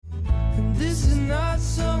And this is not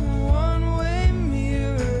some one-way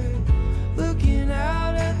mirror looking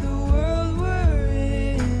out at the world we're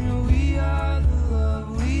in. We are the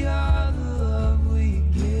love, we are the love we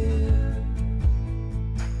give.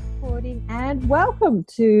 And welcome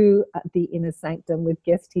to the Inner Sanctum with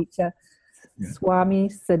guest teacher Swami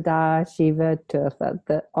Sadashiva Tirtha,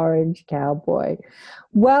 the Orange Cowboy.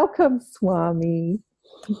 Welcome, Swami.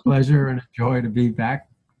 Pleasure and a joy to be back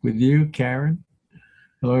with you, Karen.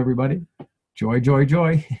 Hello, everybody. Joy, joy,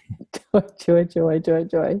 joy. Joy, joy, joy,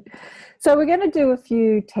 joy. So we're going to do a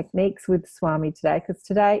few techniques with Swami today, because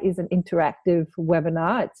today is an interactive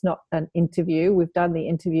webinar. It's not an interview. We've done the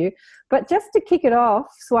interview. But just to kick it off,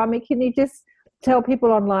 Swami, can you just tell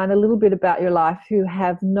people online a little bit about your life who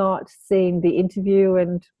have not seen the interview,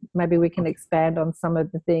 and maybe we can expand on some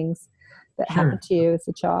of the things that happened to you as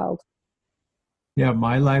a child? Yeah,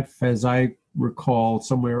 my life, as I recall,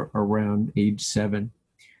 somewhere around age 7,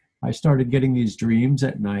 I started getting these dreams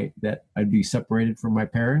at night that I'd be separated from my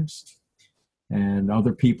parents, and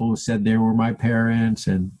other people said they were my parents.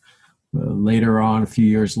 And later on, a few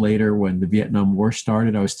years later, when the Vietnam War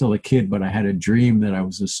started, I was still a kid, but I had a dream that I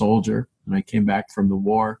was a soldier, and I came back from the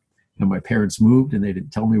war, and my parents moved, and they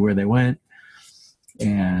didn't tell me where they went.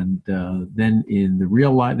 And then in the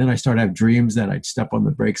real life, then I started to have dreams that I'd step on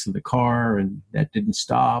the brakes of the car, and that didn't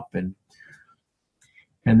stop. And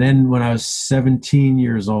then when I was 17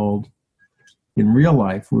 years old, in real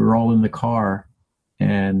life, we were all in the car,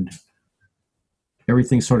 and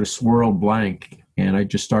everything sort of swirled blank. And I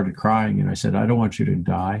just started crying, and I said, I don't want you to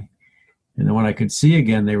die. And then when I could see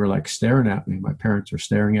again, they were like staring at me. My parents were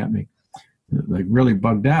staring at me, like really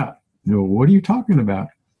bugged out. You know, what are you talking about?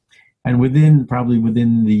 And probably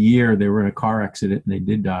within the year, they were in a car accident and they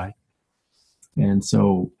did die. And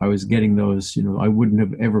so I was getting those, I wouldn't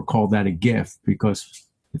have ever called that a gift, because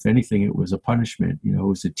if anything, it was a punishment. It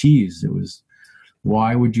was a tease. It was,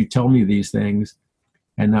 why would you tell me these things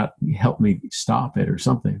and not help me stop it or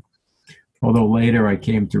something? Although later I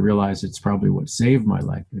came to realize it's probably what saved my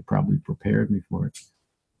life. It probably prepared me for it.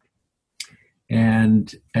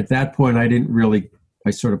 And at that point, I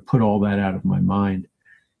sort of put all that out of my mind.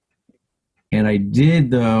 And I did,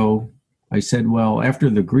 though, I said, well, after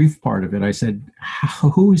the grief part of it, I said,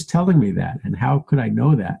 who is telling me that? And how could I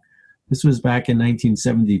know that? This was back in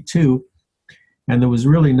 1972. And there was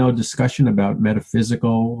really no discussion about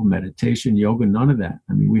metaphysical, meditation, yoga, none of that.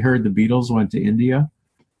 I mean, we heard the Beatles went to India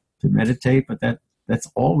to meditate, but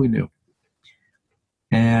that's all we knew.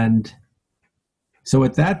 And so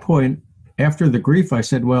at that point, after the grief, I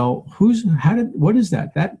said, well, what is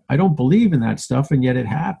that? That I don't believe in that stuff, and yet it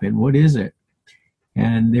happened. What is it?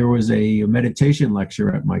 And there was a meditation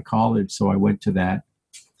lecture at my college, so I went to that.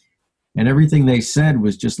 And everything they said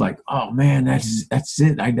was just like, oh man, that's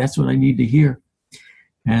it. That's what I need to hear.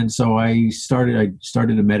 And so I started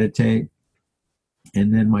to meditate.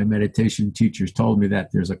 And then my meditation teachers told me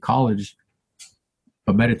that there's a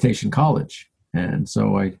meditation college. And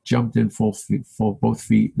so I jumped in both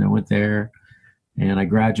feet, and I went there, and I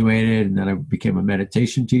graduated, and then I became a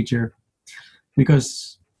meditation teacher.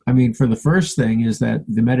 Because, for the first thing is that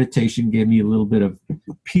the meditation gave me a little bit of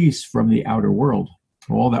peace from the outer world.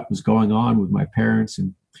 All that was going on with my parents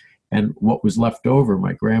and what was left over,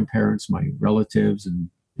 my grandparents, my relatives, and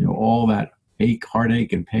all that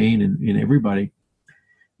heartache and pain in everybody.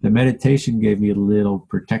 The meditation gave me a little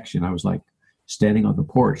protection. I was like standing on the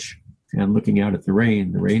porch and looking out at the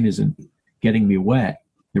rain. The rain isn't getting me wet.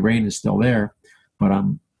 The rain is still there, but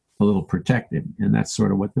I'm a little protected. And that's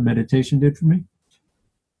sort of what the meditation did for me.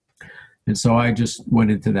 And so I just went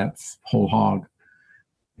into that whole hog.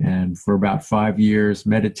 And for about 5 years,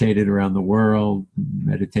 meditated around the world,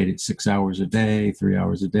 meditated 6 hours a day, 3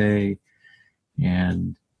 hours a day.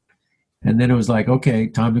 And then it was like, okay,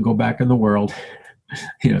 time to go back in the world.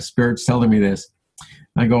 Spirit's telling me this.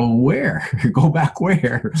 I go, where? Go back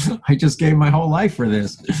where? I just gave my whole life for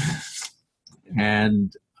this.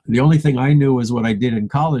 And the only thing I knew was what I did in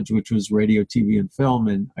college, which was radio, TV, and film.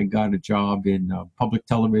 And I got a job in public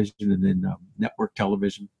television and then network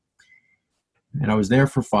television. And I was there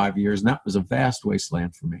for 5 years, and that was a vast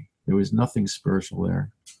wasteland for me. There was nothing spiritual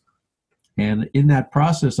there. And in that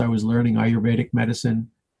process, I was learning Ayurvedic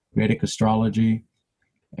medicine, Vedic astrology,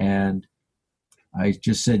 and I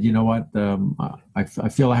just said, you know what, I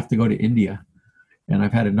feel I have to go to India, and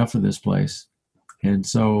I've had enough of this place. And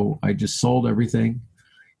so I just sold everything,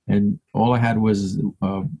 and all I had was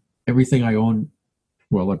everything I owned.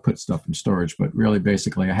 Well, I put stuff in storage, but really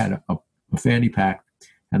basically I had a fanny pack,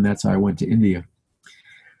 and that's how I went to India.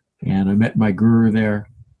 And I met my guru there.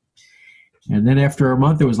 And then after a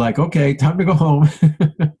month, it was like, okay, time to go home.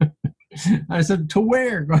 I said, to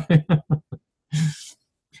where?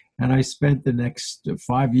 And I spent the next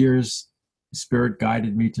 5 years, Spirit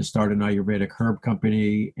guided me to start an Ayurvedic herb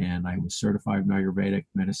company, and I was certified in Ayurvedic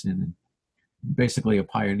medicine and basically a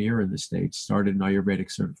pioneer in the States. Started an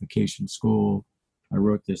Ayurvedic certification school. I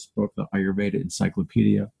wrote this book, the Ayurveda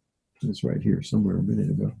Encyclopedia. It's right here somewhere a minute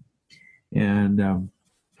ago. And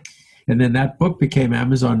then that book became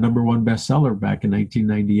Amazon #1 bestseller back in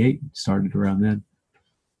 1998. Started around then.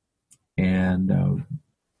 And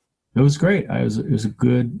it was great.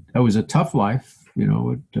 It was a tough life. You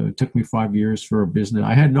know, it took me 5 years for a business.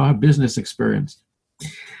 I had no business experience.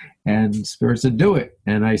 And Spirit said, do it.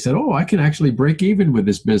 And I said, oh, I can actually break even with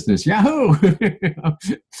this business. Yahoo!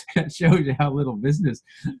 That shows you how little business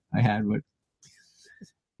I had.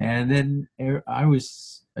 And then I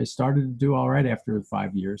started to do all right after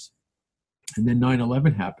 5 years. And then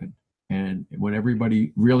 9/11 happened. And when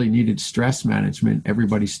everybody really needed stress management,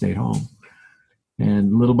 everybody stayed home.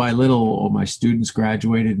 And little by little, all my students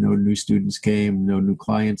graduated. No new students came. No new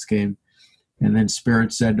clients came. And then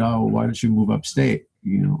Spirit said, oh, why don't you move upstate?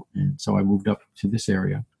 You know, and so I moved up to this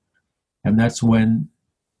area. And that's when,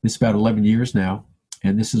 it's about 11 years now.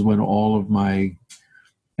 And this is when all of my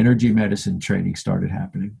energy medicine training started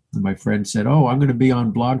happening. And my friend said, oh, I'm going to be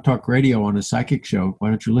on Blog Talk Radio on a psychic show. Why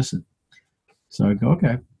don't you listen? So I go,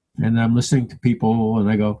 okay. And I'm listening to people and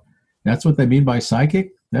I go, that's what they mean by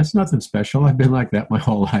psychic? That's nothing special. I've been like that my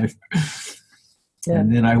whole life. Yeah.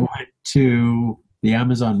 And then I went to the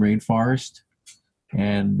Amazon rainforest,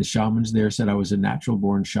 and the shamans there said I was a natural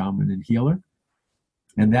born shaman and healer.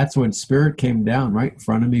 And that's when Spirit came down right in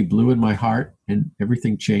front of me, blew in my heart, and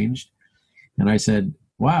everything changed. And I said,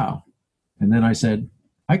 wow. And then I said,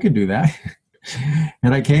 I could do that.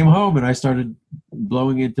 And I came home and I started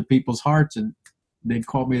blowing into people's hearts, and they'd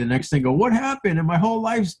call me the next day and go, what happened? And my whole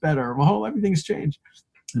life's better. Everything's changed.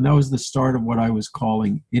 And that was the start of what I was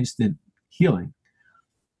calling instant healing.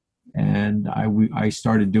 And I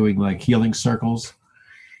started doing like healing circles.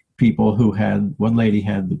 People who one lady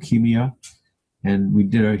had leukemia, and we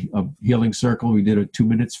did a healing circle. We did a 2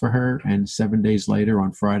 minutes for her, and 7 days later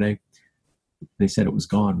on Friday, they said it was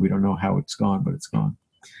gone. We don't know how it's gone, but it's gone.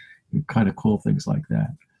 Kind of cool things like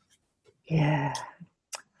that. Yeah.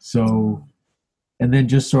 So, and then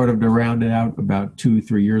just sort of to round it out, about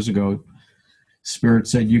 2-3 years ago, Spirit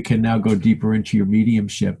said, you can now go deeper into your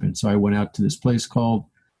mediumship. And so I went out to this place called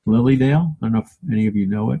Lilydale. I don't know if any of you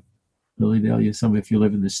know it. Lilydale, some if you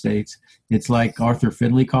live in the States. It's like Arthur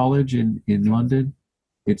Findlay College in London.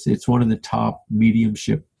 It's one of the top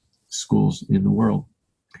mediumship schools in the world.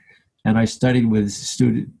 And I studied with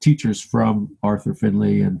teachers from Arthur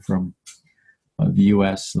Findlay and from the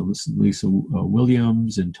U.S., Lisa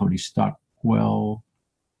Williams and Tony Stockwell.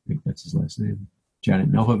 I think that's his last name.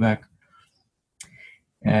 Janet Nohavec.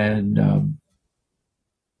 And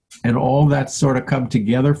all that sort of come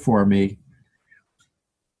together for me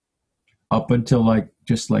up until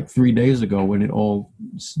just 3 days ago, when it all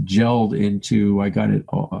gelled into,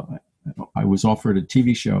 I was offered a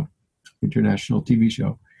TV show, international TV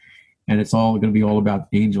show, and it's all going to be all about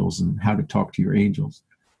angels and how to talk to your angels.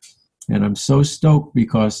 And I'm so stoked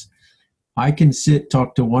because I can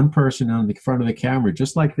talk to one person on the front of the camera,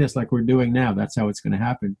 just like this, like we're doing now. That's how it's going to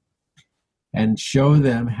happen. And show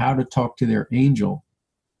them how to talk to their angel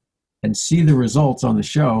and see the results on the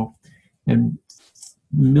show. And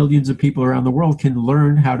millions of people around the world can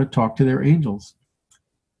learn how to talk to their angels.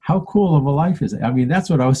 How cool of a life is it? I mean, that's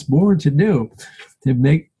what I was born to do, to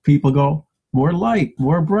make people go, more light,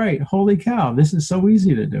 more bright. Holy cow, this is so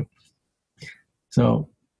easy to do. So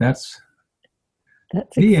that's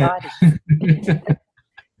exciting.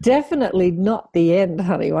 Definitely not the end,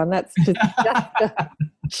 honey one. That's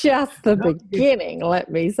just the beginning,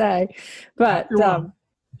 let me say. But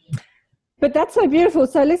that's so beautiful.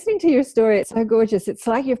 So listening to your story, it's so gorgeous. It's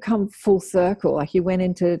like you've come full circle. Like you went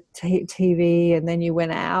into TV, and then you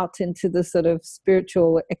went out into the sort of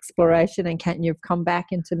spiritual exploration, and you've come back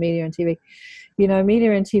into media and TV. You know,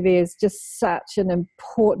 media and TV is just such an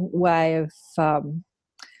important way of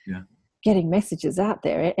getting messages out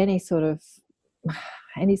there. Any sort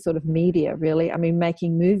of media, really. I mean,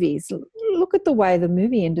 making movies. Look at the way the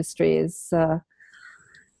movie industry is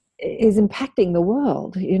impacting the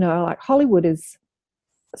world. You know, like Hollywood is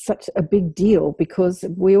such a big deal because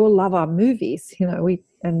we all love our movies. You know,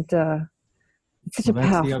 it's such a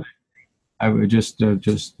powerful. I would just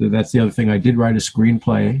that's the other thing. I did write a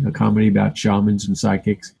screenplay, a comedy about shamans and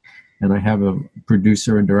psychics, and I have a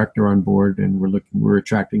producer and director on board, and we're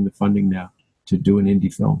attracting the funding now to do an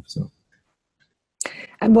indie film. So.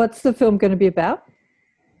 And what's the film going to be about?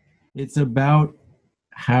 It's about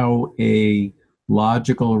how a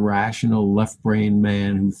logical, rational, left-brain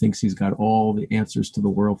man who thinks he's got all the answers to the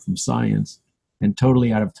world from science and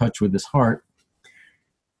totally out of touch with his heart.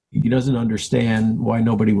 He doesn't understand why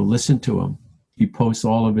nobody will listen to him. He posts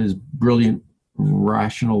all of his brilliant,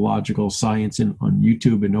 rational, logical science on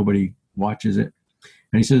YouTube and nobody watches it.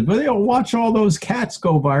 And he says, but they'll watch all those cats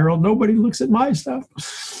go viral. Nobody looks at my stuff.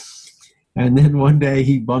 And then one day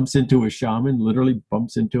he bumps into a shaman, literally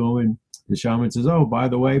bumps into him, and the shaman says, oh, by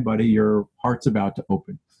the way, buddy, your heart's about to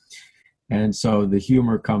open. And so the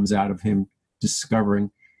humor comes out of him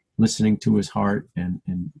discovering, listening to his heart and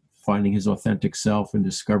finding his authentic self and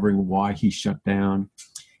discovering why he shut down.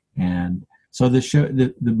 And so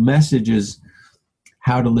the message is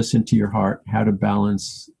how to listen to your heart, how to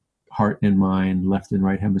balance heart and mind, left and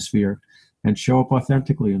right hemisphere, and show up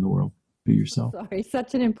authentically in the world. Be yourself. Sorry,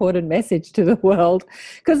 such an important message to the world,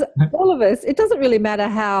 because all of us, it doesn't really matter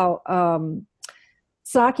how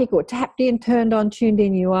psychic or tapped in, turned on, tuned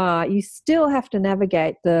in you are, you still have to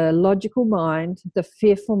navigate the logical mind, the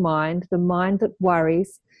fearful mind, the mind that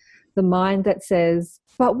worries, the mind that says,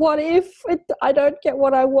 but what if I don't get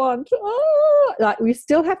what I want? Oh! Like, we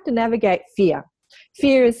still have to navigate fear.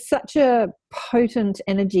 Fear is such a potent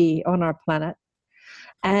energy on our planet.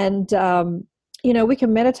 And, we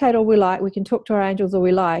can meditate all we like, we can talk to our angels all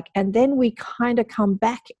we like, and then we kind of come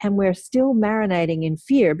back and we're still marinating in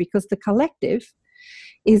fear because the collective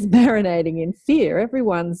is marinating in fear.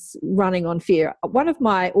 Everyone's running on fear. One of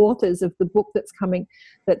my authors of the book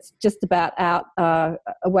that's just about out,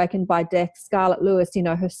 Awakened by Death, Scarlett Lewis,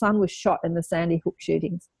 her son was shot in the Sandy Hook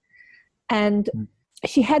shootings. And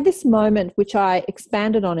she had this moment, which I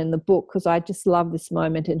expanded on in the book because I just love this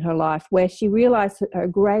moment in her life, where she realized that her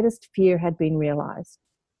greatest fear had been realized.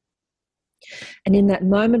 And in that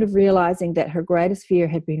moment of realizing that her greatest fear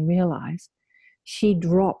had been realized, she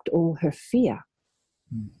dropped all her fear.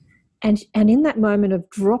 And in that moment of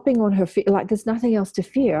dropping on her fear, like there's nothing else to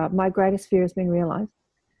fear, my greatest fear has been realized,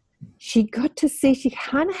 she got to see, she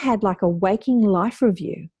kind of had like a waking life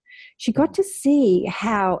review. She got to see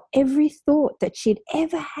how every thought that she'd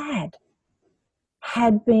ever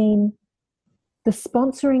had been, the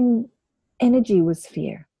sponsoring energy was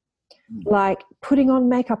fear. Like putting on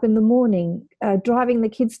makeup in the morning, driving the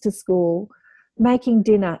kids to school, making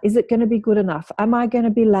dinner. Is it going to be good enough? Am I going to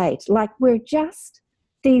be late? Like, we're just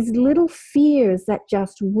these little fears that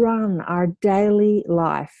just run our daily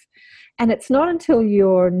life. And it's not until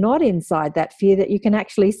you're not inside that fear that you can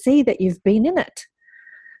actually see that you've been in it.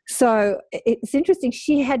 So it's interesting.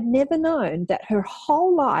 She had never known that her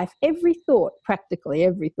whole life, every thought, practically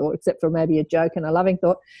every thought, except for maybe a joke and a loving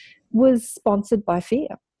thought, was sponsored by fear.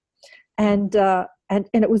 And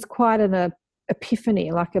it was quite an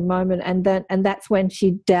epiphany, like a moment. And that's when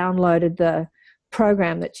she downloaded the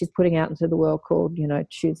program that she's putting out into the world called,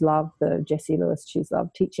 Choose Love, the Jessie Lewis Choose Love,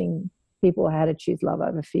 teaching people how to choose love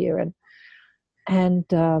over fear. And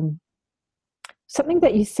something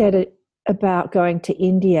that you said about going to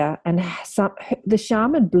India and the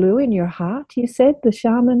shaman blew in your heart, you said, the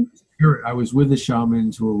shaman? I was with the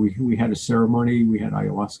shamans where we had a ceremony. We had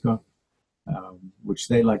ayahuasca, which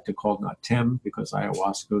they like to call natem, because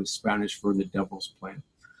ayahuasca is Spanish for the devil's plant.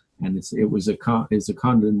 And it's a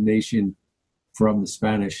condemnation from the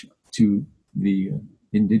Spanish to the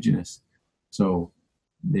indigenous. So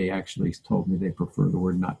they actually told me they prefer the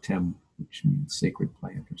word natem, which means sacred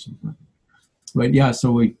plant or something like that. But yeah,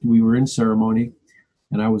 so we were in ceremony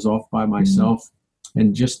and I was off by myself,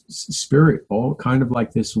 and just spirit, all kind of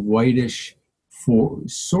like this whitish,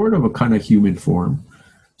 sort of a kind of human form,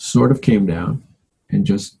 sort of came down and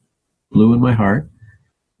just blew in my heart.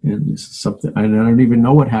 And something, and I don't even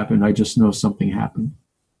know what happened. I just know something happened.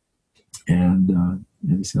 And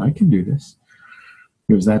he said, I can do this.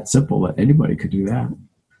 It was that simple that anybody could do that.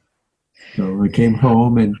 So I came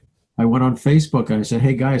home and I went on Facebook and I said,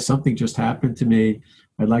 hey guys, something just happened to me.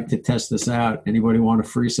 I'd like to test this out. Anybody want a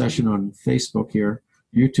free session on Facebook here,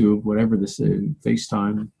 YouTube, whatever this is,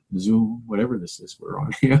 FaceTime, Zoom, whatever this is we're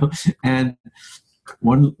on, And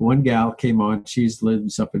one gal came on, she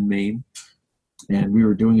lives up in Maine, and we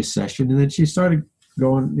were doing a session, and then she started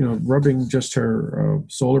going, rubbing just her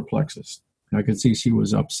solar plexus. I could see she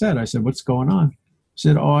was upset. I said, what's going on? She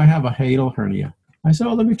said, oh, I have a hiatal hernia. I said,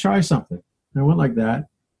 oh, let me try something. And I went like that.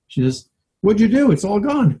 She says, what'd you do? It's all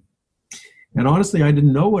gone. And honestly, I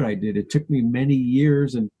didn't know what I did. It took me many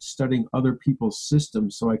years and studying other people's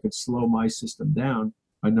systems so I could slow my system down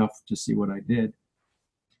enough to see what I did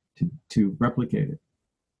to replicate it.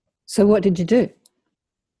 So what did you do?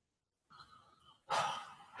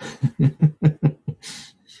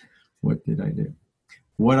 What did I do?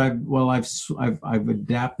 what I've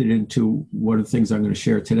adapted into one of the things I'm going to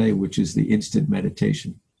share today, which is the instant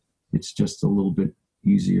meditation. It's just a little bit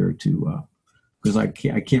easier to, because I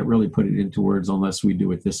can't really put it into words unless we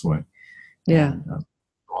do it this way. Yeah. And,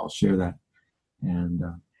 I'll share that. And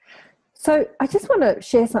so I just want to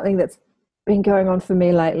share something that's been going on for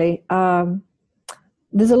me lately.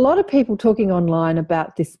 There's a lot of people talking online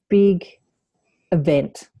about this big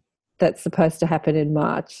event that's supposed to happen in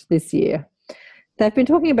March this year. They've been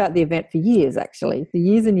talking about the event for years, actually, for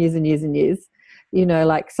years and years and years and years. You know,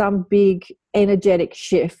 like some big energetic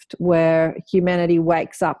shift where humanity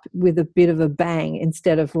wakes up with a bit of a bang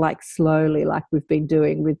instead of like slowly, like we've been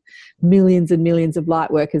doing with millions and millions of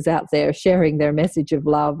light workers out there sharing their message of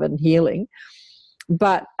love and healing.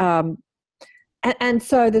 But and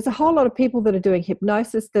so there's a whole lot of people that are doing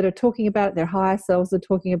hypnosis that are talking about it. Their higher selves are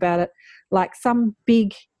talking about it, like some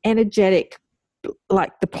big energetic,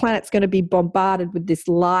 like the planet's going to be bombarded with this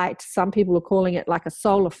light. Some people are calling it like a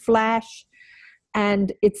solar flash.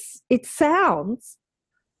 And it sounds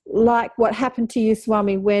like what happened to you,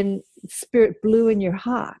 Swami, when spirit blew in your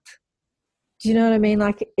heart. Do you know what I mean?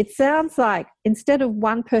 Like it sounds like instead of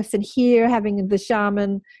one person here having the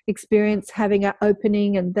shaman experience, having an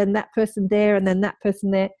opening, and then that person there, and then that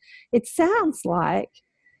person there, it sounds like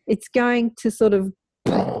it's going to sort of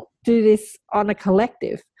do this on a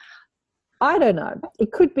collective. I don't know.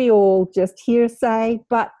 It could be all just hearsay,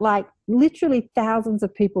 but like literally thousands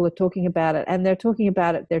of people are talking about it, and they're talking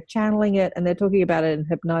about it, they're channeling it, and they're talking about it in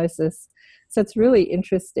hypnosis. So it's really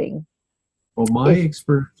interesting. Well, my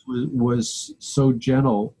experience was so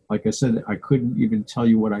gentle. Like I said, I couldn't even tell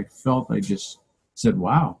you what I felt. I just said,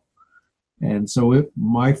 wow. And so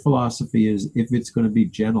my philosophy is if it's going to be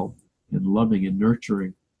gentle and loving and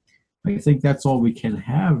nurturing, I think that's all we can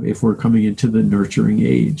have if we're coming into the nurturing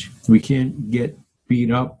age. We can't get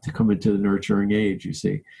beat up to come into the nurturing age, you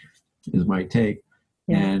see, is my take.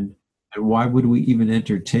 Yeah. And why would we even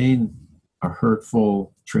entertain a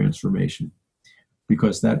hurtful transformation?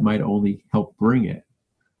 Because that might only help bring it.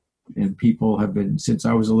 And people have been, since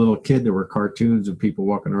I was a little kid, there were cartoons of people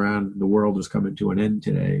walking around, the world is coming to an end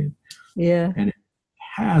today. Yeah. And it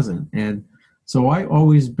hasn't. And so I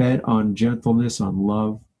always bet on gentleness, on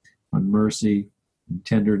love, on mercy, and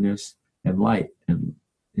tenderness, and light, and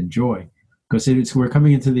joy. Because we're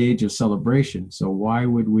coming into the age of celebration. So why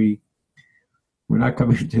would we're not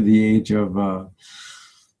coming into the age of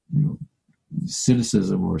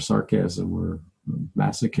cynicism or sarcasm or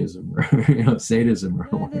masochism or sadism or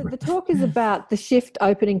whatever. The talk is about the shift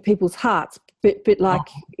opening people's hearts, but like,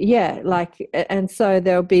 and so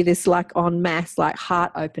there'll be this like en masse, like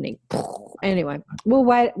heart opening. Anyway, we'll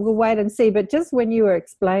wait and see. But just when you were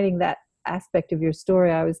explaining that aspect of your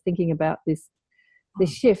story, I was thinking about this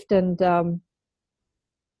shift, and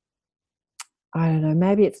I don't know,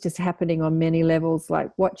 maybe it's just happening on many levels, like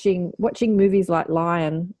watching movies like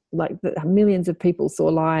Lion, like millions of people saw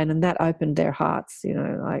Lion and that opened their hearts, you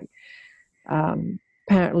know, like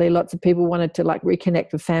apparently lots of people wanted to like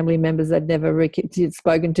reconnect with family members they'd never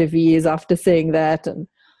spoken to for years after seeing that. And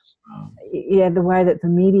yeah, the way that the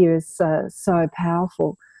media is so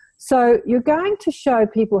powerful. So you're going to show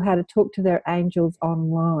people how to talk to their angels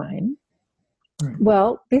online. Right.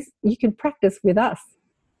 Well, you can practice with us.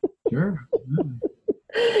 Sure.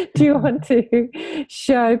 Do you want to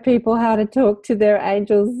show people how to talk to their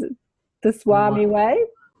angels the Swami way?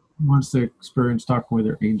 Who wants to experience talking with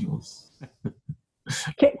their angels?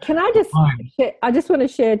 Can I just share, I just want to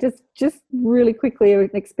share just really quickly an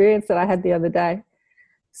experience that I had the other day.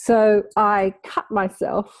 So I cut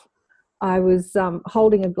myself. I was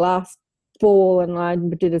holding a glass ball and I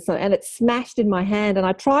did it, and it smashed in my hand, and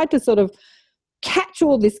I tried to sort of catch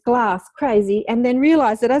all this glass crazy, and then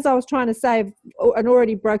realized that as I was trying to save an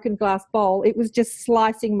already broken glass bowl, it was just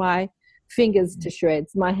slicing my fingers to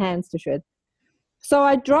shreds, my hands to shreds. So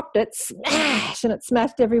I dropped it, smash, and it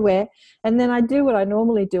smashed everywhere. And then I do what I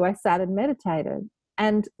normally do. I sat and meditated.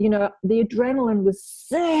 And, you know, the adrenaline was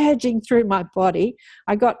surging through my body.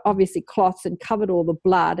 I got obviously cloths and covered all the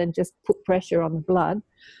blood and just put pressure on the blood.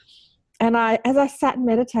 And as I sat and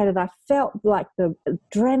meditated, I felt like the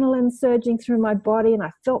adrenaline surging through my body, and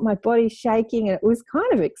I felt my body shaking, and it was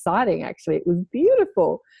kind of exciting, actually. It was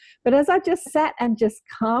beautiful. But as I just sat and just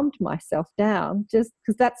calmed myself down, just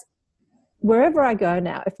because that's wherever I go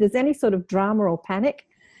now, if there's any sort of drama or panic,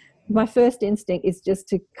 my first instinct is just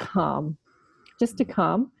to calm,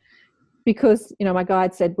 because, you know, my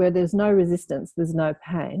guide said where there's no resistance, there's no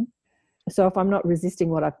pain. So if I'm not resisting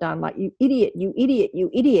what I've done, like, you idiot, you idiot,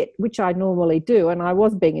 you idiot, which I normally do, and I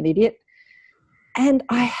was being an idiot. And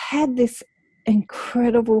I had this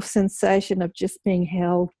incredible sensation of just being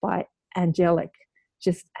held by angelic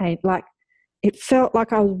just ain't like, it felt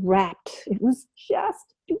like I was wrapped. It was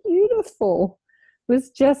just beautiful. It was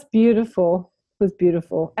just beautiful. It was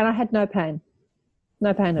beautiful. And I had no pain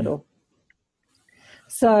at all.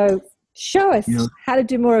 So show us how to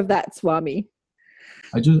do more of that, Swami.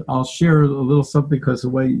 I'll share a little something, because the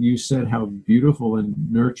way you said how beautiful and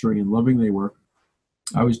nurturing and loving they were.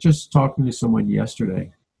 I was just talking to someone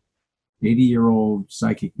yesterday, 80-year-old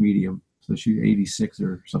psychic medium. So she's 86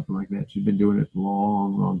 or something like that. She's been doing it a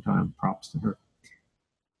long, long time. Props to her.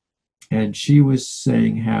 And she was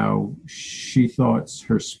saying how she thought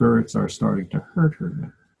her spirits are starting to hurt her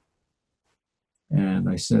now. And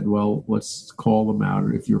I said, well, let's call them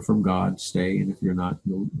out. If you're from God, stay. And if you're not,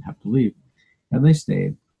 you'll have to leave. And they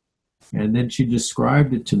stayed. And then she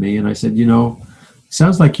described it to me. And I said,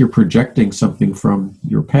 sounds like you're projecting something from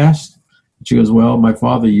your past. And she goes, well, my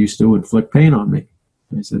father used to inflict pain on me.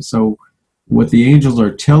 And I said, so what the angels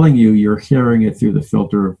are telling you, you're hearing it through the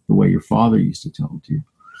filter of the way your father used to tell it to you.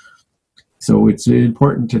 So it's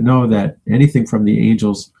important to know that anything from the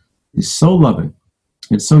angels is so loving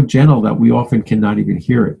and so gentle that we often cannot even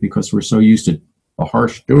hear it, because we're so used to a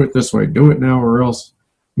harsh, do it this way, do it now or else,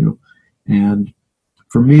 And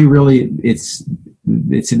for me, really, it's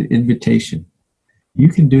an invitation. You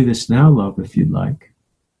can do this now, love, if you'd like.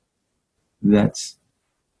 And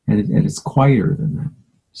it's quieter than that.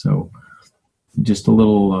 So just a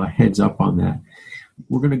little heads up on that.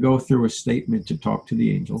 We're going to go through a statement to talk to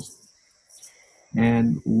the angels.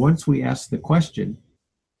 And once we ask the question,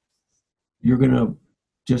 you're going to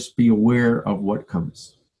just be aware of what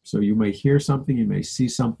comes. So you may hear something, you may see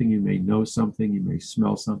something, you may know something, you may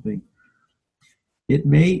smell something. It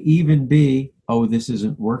may even be, oh, this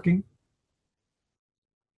isn't working.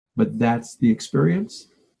 But that's the experience.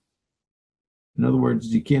 In other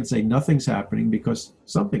words, you can't say nothing's happening, because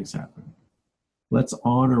something's happening. Let's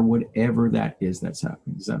honor whatever that is that's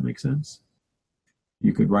happening. Does that make sense?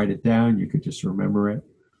 You could write it down. You could just remember it.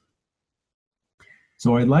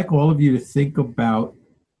 So I'd like all of you to think about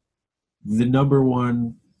the number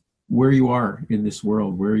one, where you are in this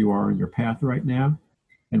world, where you are in your path right now,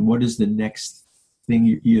 and what is the next thing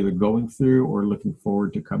you're either going through or looking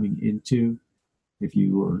forward to coming into. If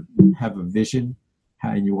you have a vision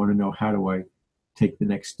and you want to know, how do I take the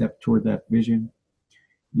next step toward that vision?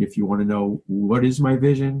 If you want to know, what is my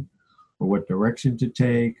vision or what direction to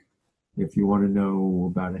take? If you want to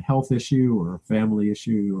know about a health issue or a family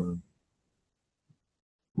issue or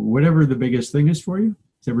whatever the biggest thing is for you.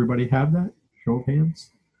 Does everybody have that? Show of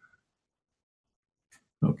hands.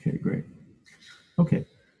 Okay, great. Okay,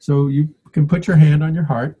 so you can put your hand on your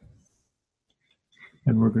heart,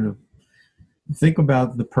 and we're going to think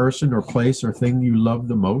about the person or place or thing you love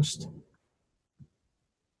the most.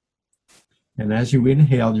 And as you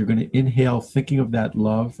inhale, you're going to inhale thinking of that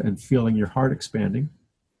love and feeling your heart expanding.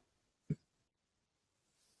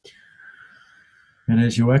 And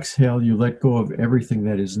as you exhale, you let go of everything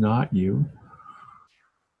that is not you.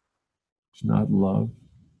 It's not love.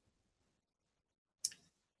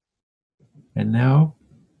 And now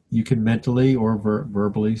you can mentally or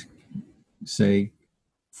verbally say,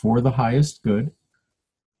 for the highest good,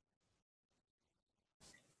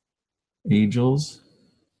 angels,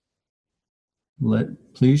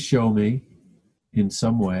 please show me in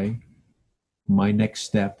some way my next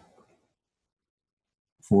step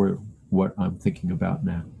for what I'm thinking about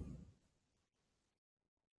now.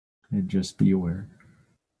 And just be aware.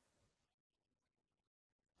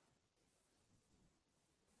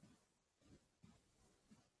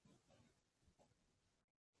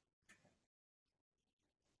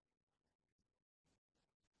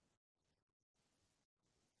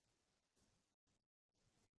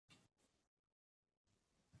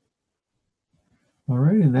 All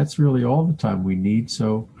right, and that's really all the time we need.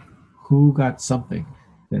 So who got something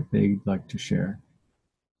that they'd like to share?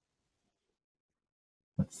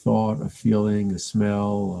 A thought, a feeling, a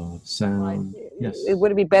smell, a sound? Yes.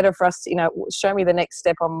 Would it be better for us to, show me the next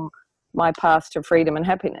step on my path to freedom and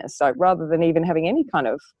happiness? So rather than even having any kind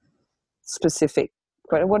of specific,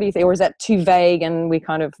 what do you think? Or is that too vague and we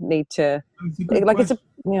kind of need to, it's a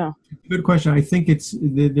good question. I think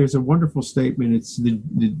there's a wonderful statement. It's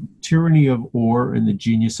the tyranny of or and the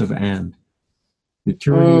genius of and. The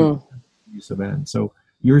tyranny of the genius of and. So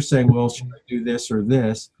you're saying, well, should I do this or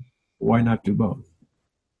this? Why not do both?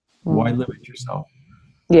 Why limit yourself?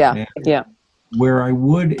 Yeah, and where I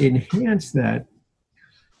would enhance that,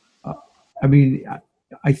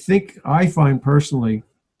 I think I find personally,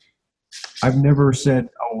 I've never said,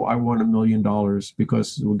 oh, I want $1 million,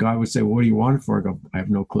 because the guy would say, well, what do you want it for? I go, I have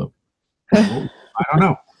no clue. I don't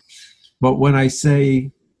know. But when I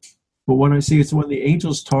see it's when the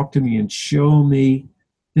angels talk to me and show me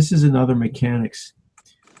this is another mechanics.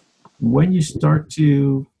 When you start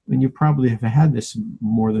to, and you probably have had this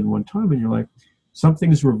more than one time in your life,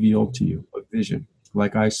 something's revealed to you, a vision.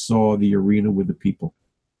 Like I saw the arena with the people,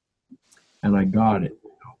 and I got it.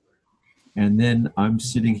 And then I'm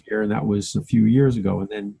sitting here, and that was a few years ago. And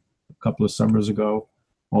then a couple of summers ago,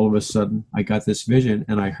 all of a sudden, I got this vision,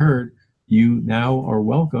 and I heard you now are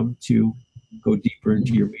welcome to go deeper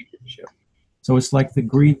into your mediumship. So it's like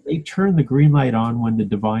they turn the green light on when the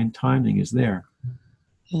divine timing is there.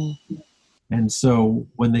 Mm. And so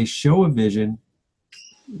when they show a vision,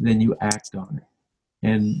 then you act on it.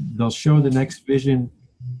 And they'll show the next vision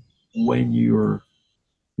when you're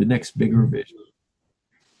the next bigger vision.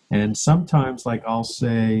 And sometimes, like I'll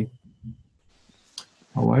say,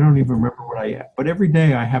 I don't even remember but every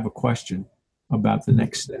day I have a question about the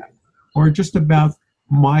next step, or just about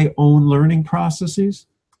my own learning processes,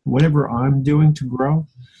 whatever I'm doing to grow.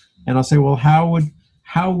 And I'll say, well,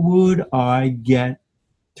 how would I get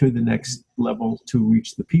to the next level to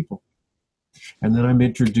reach the people? And then I'm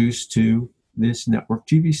introduced to this network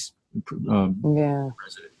TV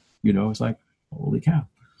president. It's like, holy cow.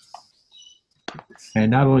 And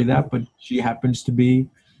not only that, but she happens to be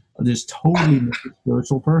this totally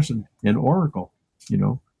spiritual person, an oracle.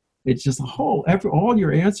 It's just all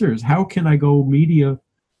your answers. How can I go media?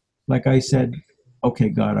 Like I said, okay,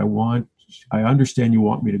 God, I understand you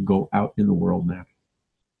want me to go out in the world now.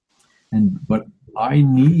 But I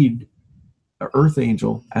need an earth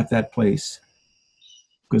angel at that place,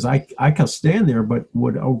 because I can stand there, but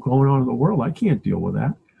what going on in the world, I can't deal with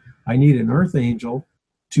that. I need an earth angel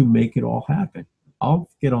to make it all happen. I'll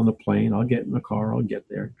get on the plane, I'll get in the car, I'll get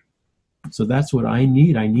there. So that's what I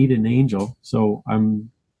need. I need an angel. So I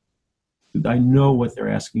know what they're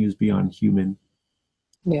asking is beyond human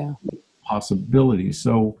possibilities.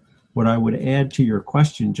 So what I would add to your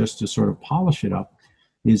question, just to sort of polish it up,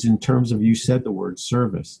 is in terms of, you said the word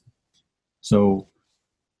service. So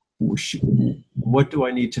what do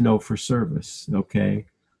I need to know for service? Okay.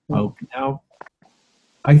 Now,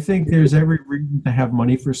 I think there's every reason to have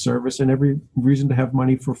money for service and every reason to have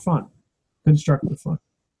money for fun, constructive fun.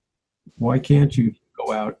 Why can't you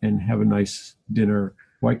go out and have a nice dinner?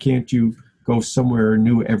 Why can't you go somewhere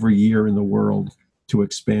new every year in the world to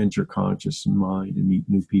expand your conscious mind and meet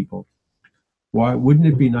new people? Why wouldn't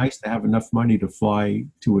it be nice to have enough money to fly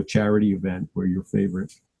to a charity event where your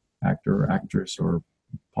favorite actor or actress or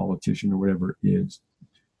politician or whatever it is?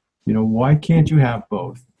 Why can't you have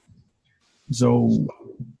both? So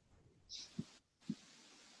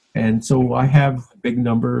I have big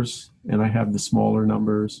numbers and I have the smaller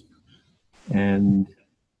numbers, and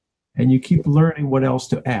you keep learning what else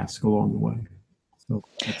to ask along the way. So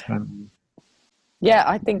that's kind of. Yeah,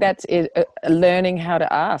 I think that's it. Learning how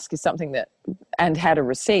to ask is something and how to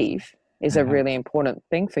receive is a really important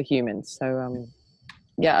thing for humans. So,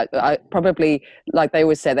 I probably, like they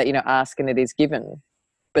always say that, ask and it is given.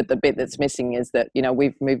 But the bit that's missing is that,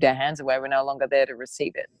 we've moved our hands away. We're no longer there to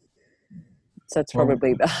receive it. So it's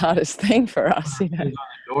probably the hardest thing for us. On the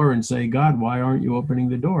door and say, God, why aren't you opening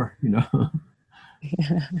the door? Yeah.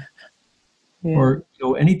 Or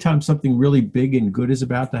anytime something really big and good is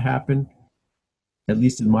about to happen, at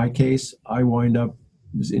least in my case, I wind up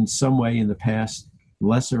in some way in the past,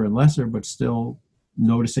 lesser and lesser, but still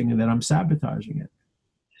noticing that I'm sabotaging it.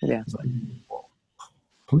 Yeah. It's like, well,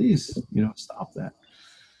 please, stop that.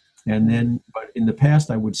 And then, but in the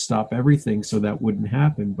past, I would stop everything so that wouldn't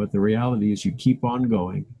happen. But the reality is you keep on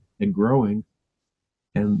going and growing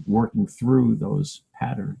and working through those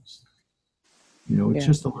patterns. It's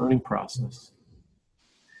just a learning process.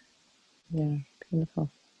 Yeah,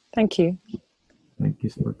 beautiful. Thank you. Thank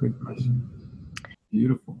you for a good question.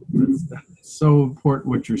 Beautiful. That's so important.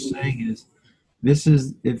 What you're saying is, this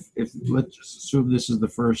is, if let's just assume this is the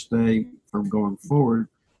first day from going forward,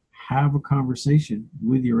 have a conversation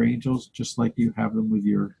with your angels just like you have them with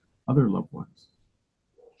your other loved ones.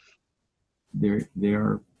 They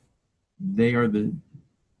are the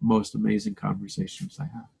most amazing conversations I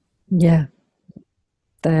have. Yeah,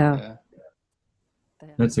 they are. Yeah.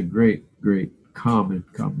 That's a great common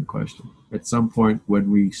question. At some point when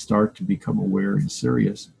we start to become aware and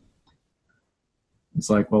serious, it's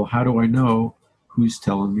like, well, how do I know who's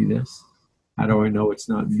telling me this? How do I know it's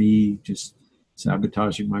not me just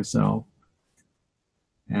sabotaging myself?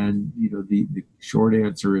 And the short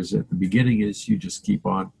answer is, at the beginning, is you just keep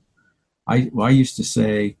on. I used to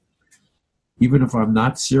say, even if I'm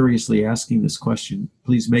not seriously asking this question,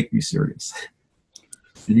 please make me serious.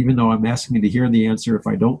 And even though I'm asking you to hear the answer, if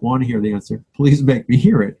I don't want to hear the answer, please make me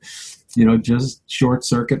hear it. Just short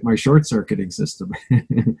circuit my short circuiting system.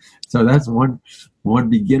 So that's one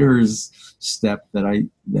beginner's step that I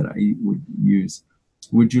would use.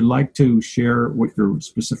 Would you like to share what your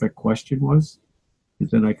specific question was?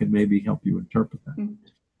 Because then I can maybe help you interpret that.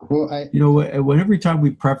 Well, every time we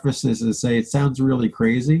preface this and say it sounds really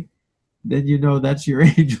crazy, then that's your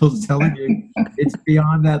angels telling you it's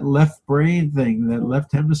beyond that left brain thing, that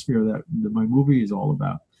left hemisphere that my movie is all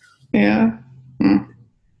about. Yeah.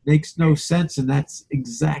 Makes no sense, and that's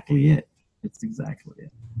exactly it. It's exactly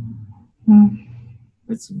it.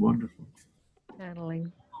 It's wonderful.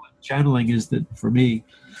 Channeling is that, for me,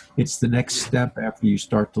 it's the next step after you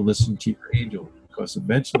start to listen to your angel, because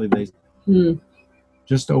eventually they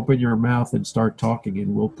just open your mouth and start talking,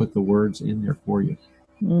 and we'll put the words in there for you.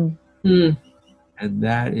 And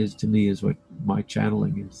that is, to me, is what my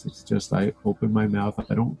channeling is. It's just I open my mouth.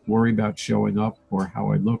 I don't worry about showing up or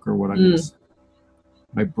how I look or what I'm going to say.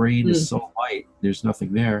 My brain is so light, there's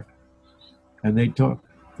nothing there. And they talk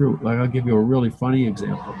through. Like, I'll give you a really funny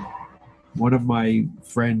example. One of my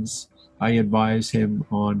friends, I advise him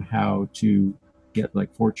on how to get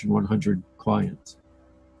like Fortune 100 clients.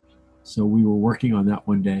 So we were working on that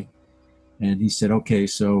one day, and he said, okay,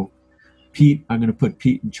 so Pete, I'm going to put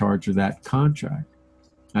Pete in charge of that contract.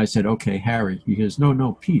 I said, okay, Harry. He goes,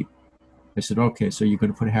 no, Pete. I said, okay, so you're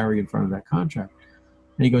going to put Harry in front of that contract.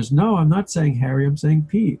 And he goes, no, I'm not saying Harry, I'm saying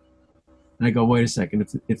Pete. And I go, wait a second.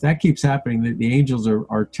 If that keeps happening, the angels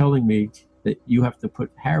are telling me that you have to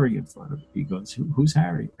put Harry in front of it. He goes, who's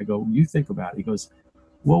Harry? I go, you think about it. He goes,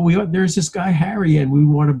 well, there's this guy, Harry, and we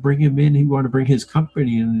want to bring him in. We want to bring his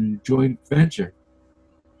company in a joint venture.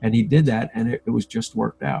 And he did that, and it was just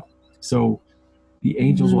worked out. So the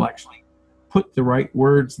angels will actually put the right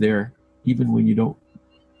words there, even when you don't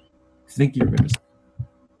think you're going to.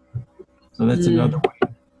 So that's another way to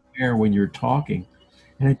prepare when you're talking.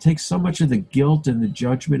 And it takes so much of the guilt and the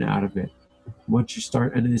judgment out of it once you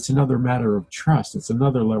start. And it's another matter of trust. It's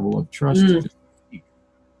another level of trust to just speak.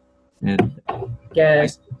 And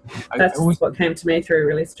that's what came to me through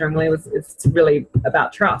really strongly. It's really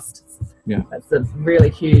about trust. Yeah, that's a really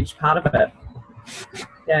huge part of it.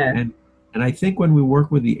 Yeah. And I think when we work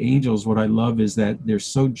with the angels, what I love is that they're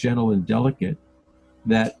so gentle and delicate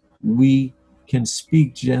that we can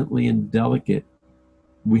speak gently and delicate.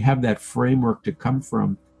 We have that framework to come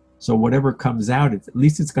from. So whatever comes out, at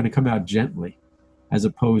least it's going to come out gently, as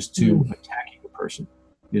opposed to attacking a person.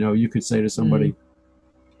 You could say to somebody,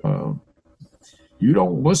 you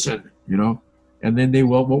don't listen, and then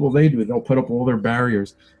what will they do? They'll put up all their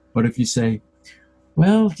barriers. But if you say,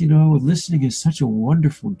 well, listening is such a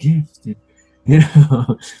wonderful gift,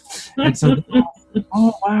 and so,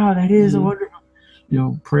 oh wow, that is a wonderful.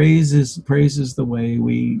 Praise is the way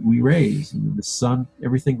we raise. The sun,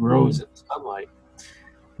 everything grows in sunlight,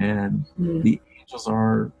 and the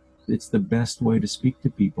angels it's the best way to speak to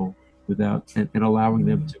people without and allowing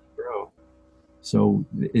them to grow. So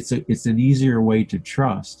it's an easier way to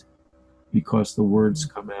trust, because the words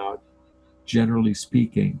come out, generally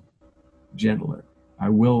speaking, gentler. I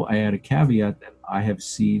will add a caveat that I have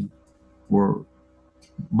seen where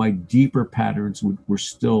my deeper patterns were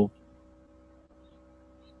still,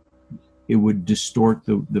 it would distort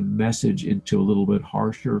the message into a little bit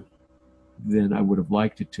harsher than I would have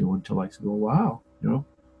liked it to, until I said, oh, wow,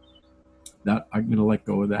 that I'm going to let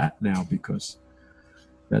go of that now, because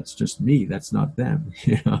that's just me. That's not them.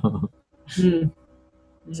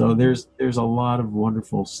 So there's a lot of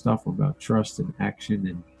wonderful stuff about trust and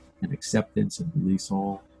action and acceptance and release,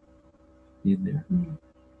 all in there.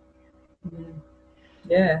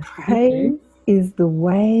 Yeah. Praise is the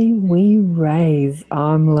way we raise.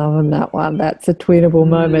 I'm loving that one. That's a tweetable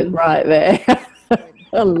moment right there.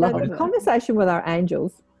 I love it. The conversation with our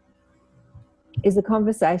angels is a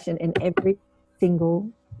conversation in every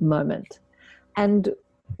single moment. And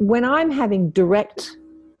when I'm having direct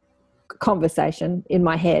conversation in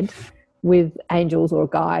my head with angels or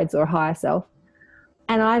guides or higher self,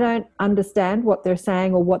 and I don't understand what they're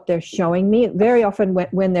saying or what they're showing me, very often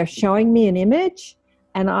when they're showing me an image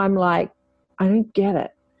and I'm like, I don't get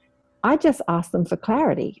it, I just ask them for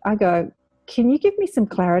clarity. I go, can you give me some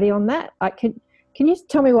clarity on that? Can you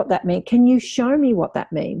tell me what that means? Can you show me what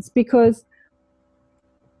that means? Because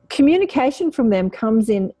communication from them comes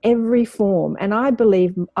in every form. And I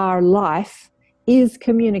believe our life is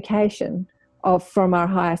communication from our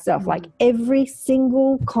higher self, like every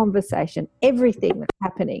single conversation, everything that's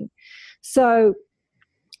happening. So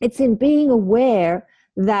it's in being aware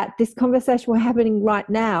that this conversation we're happening right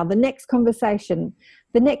now, the next conversation,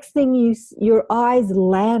 the next thing your eyes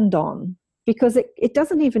land on because it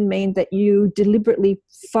doesn't even mean that you deliberately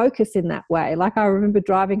focus in that way. Like I remember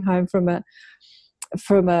driving home from a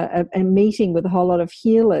meeting with a whole lot of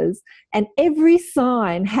healers, and every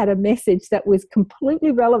sign had a message that was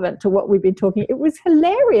completely relevant to what we've been talking. It was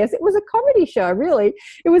hilarious. It was a comedy show, really.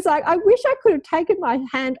 It was like, I wish I could have taken my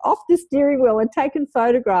hand off the steering wheel and taken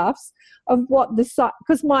photographs of what the sign,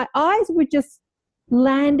 because my eyes were just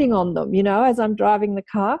landing on them, as I'm driving the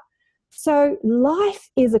car. So life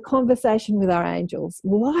is a conversation with our angels.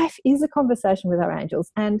 Life is a conversation with our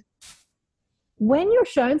angels. And when you're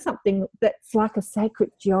shown something that's like a sacred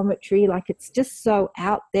geometry, like it's just so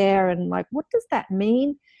out there and like, what does that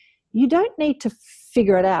mean? You don't need to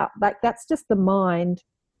figure it out. Like that's just the mind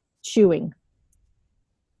chewing.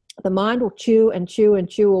 The mind will chew and chew and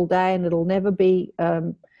chew all day, and it'll never be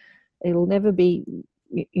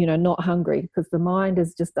not hungry, because the mind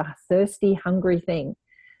is just a thirsty, hungry thing.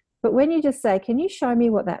 But when you just say, can you show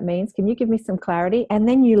me what that means? Can you give me some clarity? And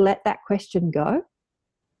then you let that question go,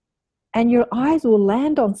 and your eyes will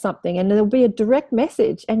land on something, and there'll be a direct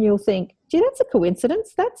message, and you'll think, gee, that's a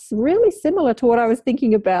coincidence. That's really similar to what I was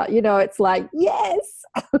thinking about. It's like, yes,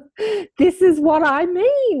 this is what I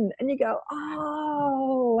mean. And you go,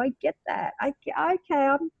 oh, I get that. Okay,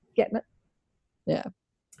 I'm getting it. Yeah.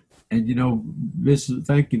 And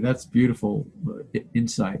thank you. That's beautiful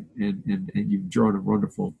insight, and you've told a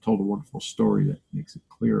wonderful story that makes it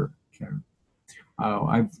clearer, Karen.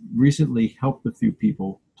 I've recently helped a few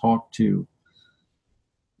people talk to,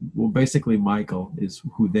 basically Michael is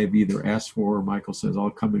who they've either asked for, or Michael says, I'll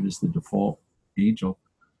come in as the default angel.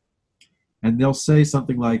 And they'll say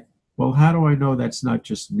something like, well, how do I know that's not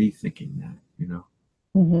just me thinking that,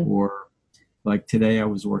 Mm-hmm. Or like today I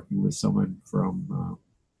was working with someone from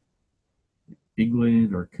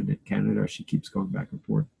England or Canada. She keeps going back and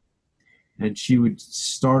forth. And she would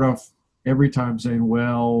start off every time saying,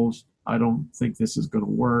 well, I don't think this is going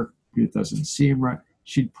to work. It doesn't seem right.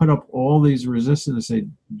 She'd put up all these resistance and say,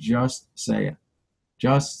 just say it.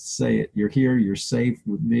 Just say it. You're here. You're safe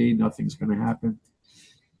with me. Nothing's going to happen.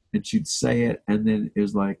 And she'd say it. And then it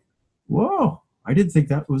was like, whoa, I didn't think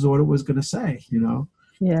that was what it was going to say,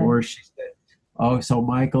 Yeah. Or she said, oh, so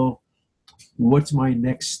Michael, what's my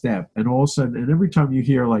next step? And all of a sudden, and every time you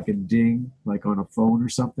hear like a ding, like on a phone or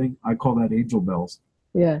something, I call that angel bells.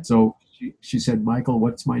 Yeah. So she said, Michael,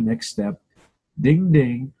 what's my next step? Ding,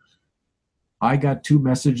 ding. I got 2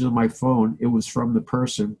 messages on my phone. It was from the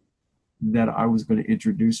person that I was going to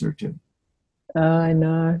introduce her to. Oh, I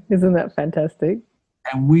know. Isn't that fantastic?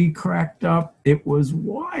 And we cracked up. It was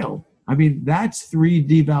wild. I mean, that's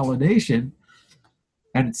 3D validation.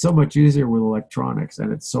 And it's so much easier with electronics,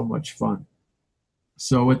 and it's so much fun.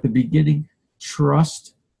 So at the beginning,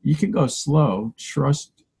 trust. You can go slow.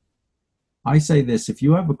 Trust. I say this, if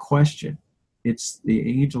you have a question, it's the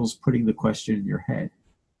angels putting the question in your head.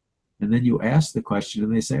 And then you ask the question,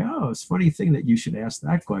 and they say, oh, it's a funny thing that you should ask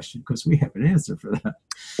that question, because we have an answer for that.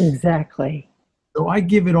 Exactly. So I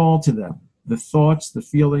give it all to them. The thoughts, the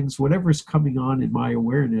feelings, whatever's coming on in my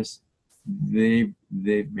awareness, they've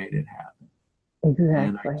made it happen. Exactly.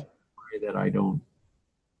 And I pray that I don't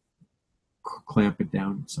clamp it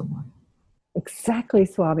down in some way. Exactly,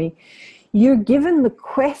 Swami. You're given the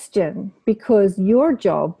question because your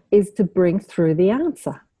job is to bring through the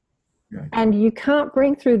answer. Right. And you can't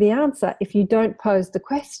bring through the answer if you don't pose the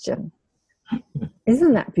question.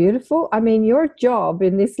 Isn't that beautiful? I mean, your job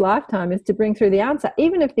in this lifetime is to bring through the answer,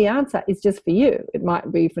 even if the answer is just for you. It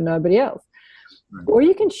might be for nobody else. Right. Or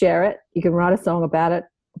you can share it. You can write a song about it,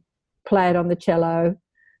 play it on the cello,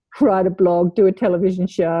 write a blog, do a television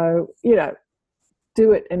show,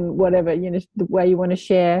 do it in whatever, the way you want to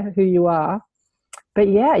share who you are. But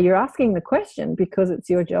yeah, you're asking the question because it's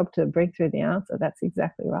your job to bring through the answer. That's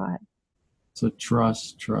exactly right. So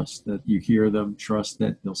trust that you hear them, trust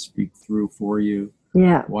that they'll speak through for you.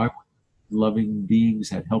 Yeah. Why would loving beings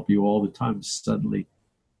that help you all the time suddenly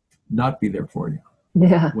not be there for you?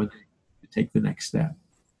 Yeah. When they take the next step.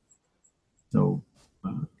 So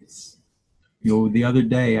the other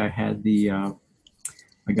day I had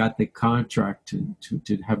I got the contract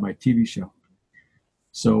to have my TV show.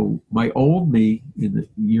 So my old me in the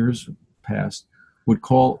years past would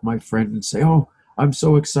call my friend and say, oh, I'm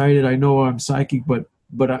so excited. I know I'm psychic, but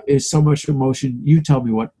it's so much emotion. You tell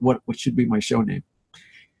me what should be my show name.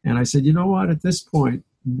 And I said, you know what? At this point,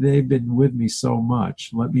 they've been with me so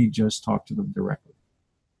much. Let me just talk to them directly.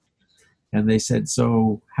 And they said,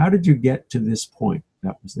 so how did you get to this point?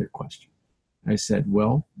 That was their question. I said,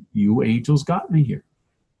 well, you angels got me here.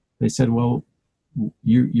 They said, well,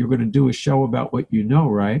 you're going to do a show about what you know,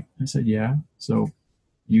 right? I said, yeah. So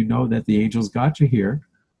you know that the angels got you here.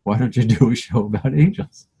 Why don't you do a show about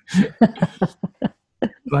angels?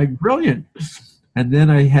 Like, brilliant. And then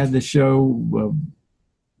I had the show,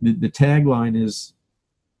 the tagline is,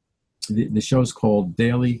 the show's called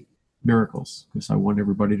Daily Miracles, because I want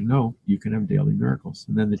everybody to know you can have daily miracles.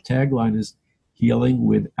 And then the tagline is Healing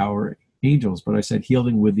with Our Angels, but I said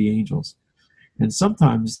Healing with the Angels. And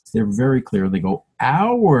sometimes they're very clear, and they go,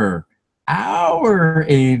 our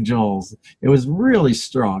angels. It was really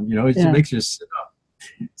strong, you know, it just makes you sit up.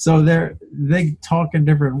 So they talk in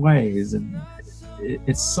different ways, and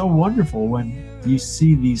it's so wonderful when you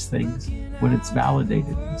see these things, when it's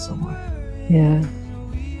validated in some way. Yeah.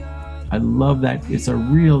 I love that. It's a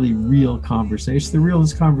really real conversation, the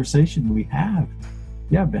realest conversation we have.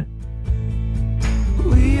 Yeah, Ben.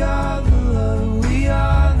 We are the love, we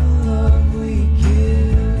are